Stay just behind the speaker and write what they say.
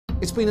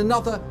It's been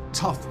another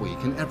tough week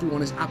and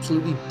everyone is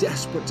absolutely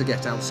desperate to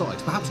get outside.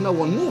 Perhaps no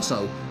one more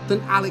so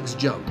than Alex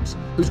Jones,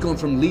 who's gone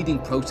from leading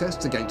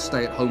protests against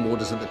stay-at-home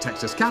orders at the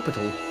Texas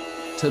Capitol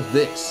to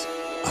this.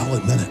 I'll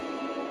admit it.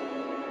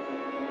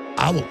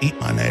 I will eat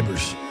my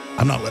neighbors.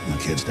 I'm not letting my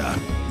kids die.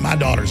 My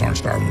daughters aren't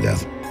starving to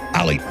death.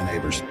 I'll eat my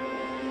neighbors.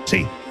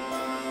 See,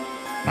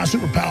 my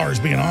superpower is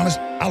being honest.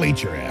 I'll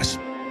eat your ass.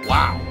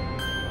 Wow.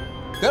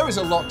 There is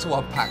a lot to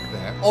unpack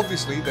there.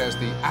 Obviously, there's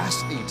the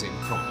ass-eating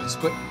promise,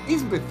 but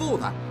even before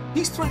that,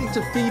 he's threatening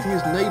to feed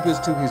his neighbours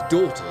to his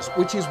daughters,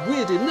 which is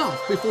weird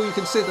enough before you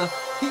consider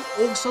he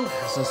also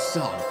has a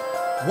son.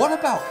 What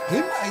about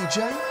him, AJ?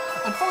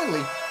 And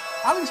finally,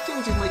 Alex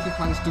Jones is making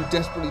plans to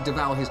desperately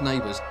devour his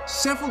neighbours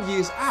several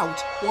years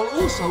out while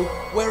also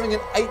wearing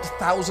an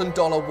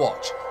 $8,000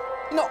 watch.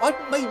 You know,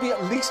 I'd maybe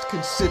at least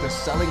consider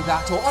selling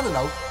that or, I don't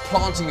know,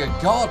 planting a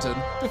garden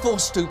before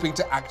stooping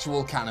to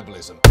actual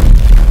cannibalism.